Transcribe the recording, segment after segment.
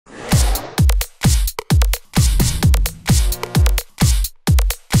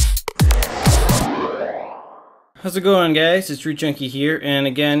How's it going, guys? It's Root Junkie here, and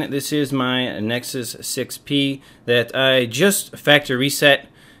again, this is my Nexus 6P that I just factory reset,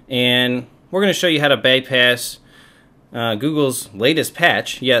 and we're going to show you how to bypass Google's latest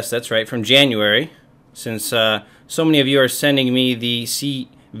patch. Yes, that's right, from January. Since so many of you are sending me the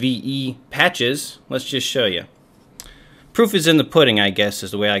CVE patches, let's just show you. Proof is in the pudding, I guess, is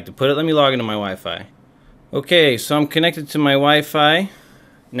the way I like to put it. Let me log into my Wi-Fi. Okay, so I'm connected to my Wi-Fi.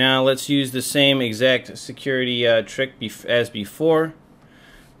 Now let's use the same exact security trick as before.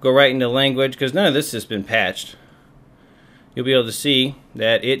 Go right into language, because none of this has been patched. You'll be able to see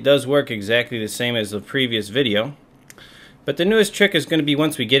that it does work exactly the same as the previous video. But the newest trick is going to be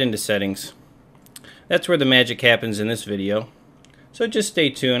once we get into settings. That's where the magic happens in this video. So just stay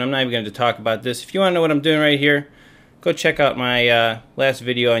tuned. I'm not even going to talk about this. If you want to know what I'm doing right here, go check out my last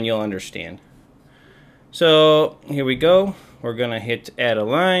video and you'll understand. So here we go. We're going to hit add a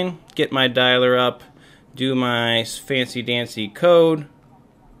line, get my dialer up, do my fancy dancy code,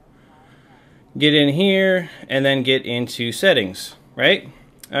 get in here, and then get into settings, right?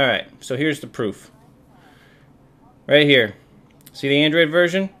 Alright, so here's the proof. Right here. See the Android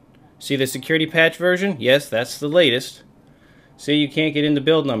version? See the security patch version? Yes, that's the latest. See, you can't get into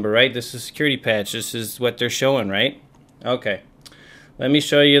build number, right? This is security patch. This is what they're showing, right? Okay. Let me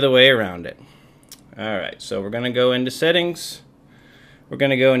show you the way around it. Alright, so we're going to go into settings. We're going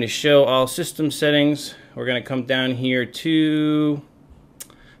to go into show all system settings. We're going to come down here to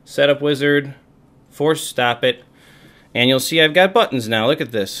setup wizard, force stop it, and you'll see I've got buttons now. Look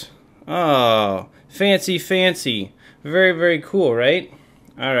at this. Oh, fancy, fancy. Very, very cool, right?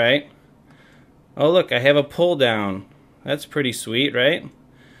 Alright. Oh, look, I have a pull down. That's pretty sweet, right?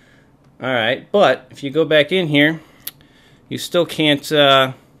 Alright, but if you go back in here, you still can't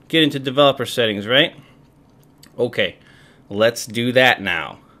get into developer settings, right? Okay, let's do that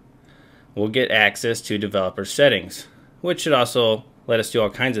now. We'll get access to developer settings, which should also let us do all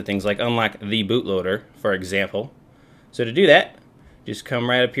kinds of things like unlock the bootloader, for example. So to do that, just come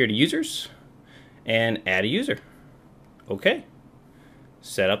right up here to users and add a user. Okay,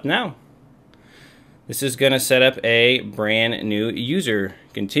 set up now. This is going to set up a brand new user.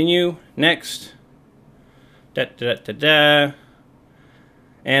 Continue, next.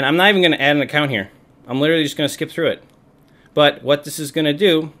 And I'm not even going to add an account here. I'm literally just going to skip through it. But what this is going to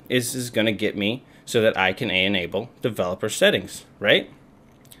do is going to get me so that I can enable developer settings, right?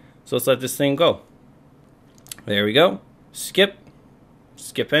 So let's let this thing go. There we go. Skip.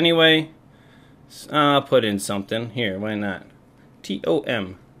 Skip anyway. I'll put in something. Here, why not?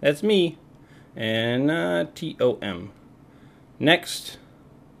 TOM. That's me. And TOM. Next.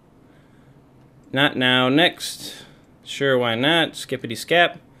 Not now. Next. Sure, why not? Skippity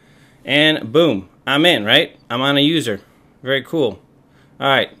scap. And boom. I'm in, right? I'm on a user. Very cool.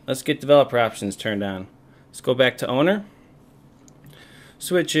 Alright, let's get developer options turned on. Let's go back to owner.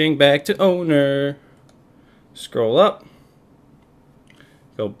 Switching back to owner. Scroll up.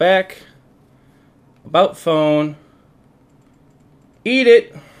 Go back. About phone. Eat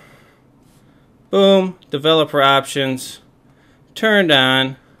it. Boom. Developer options. Turned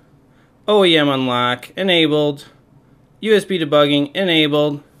on. OEM unlock. Enabled. USB debugging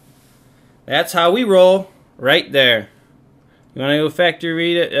enabled. That's how we roll right there. You want to go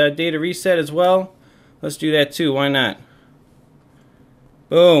factory data reset as well? Let's do that too. Why not?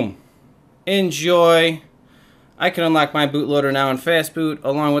 Boom. Enjoy. I can unlock my bootloader now in fast boot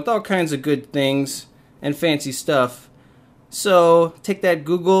along with all kinds of good things and fancy stuff. So take that,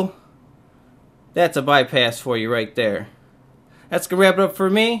 Google. That's a bypass for you right there. That's going to wrap it up for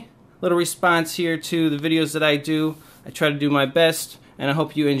me. Little response here to the videos that I do. I try to do my best, and I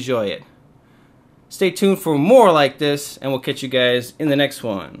hope you enjoy it. Stay tuned for more like this, and we'll catch you guys in the next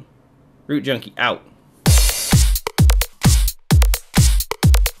one. Root Junkie out.